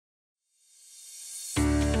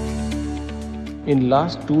In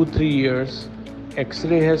last 2-3 years,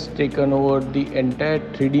 X-ray has taken over the entire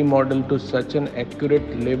 3D model to such an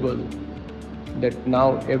accurate level that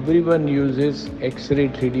now everyone uses X-ray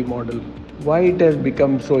 3D model. Why it has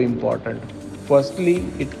become so important? Firstly,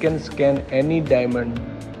 it can scan any diamond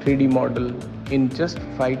 3D model in just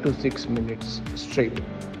 5 to 6 minutes straight.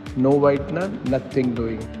 No whitener, nothing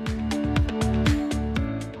doing.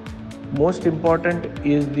 Most important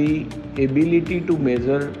is the ability to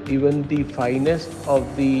measure even the finest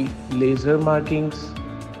of the laser markings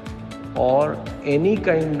or any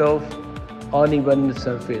kind of uneven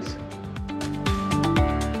surface.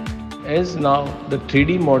 As now the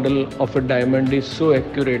 3D model of a diamond is so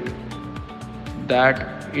accurate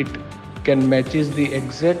that it can matches the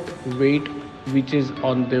exact weight which is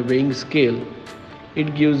on the weighing scale.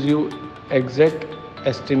 It gives you exact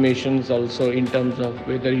estimations also in terms of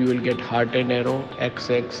whether you will get heart and arrow,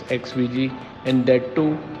 XX, XVG, and that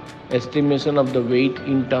too estimation of the weight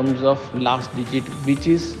in terms of last digit, which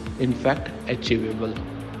is in fact achievable.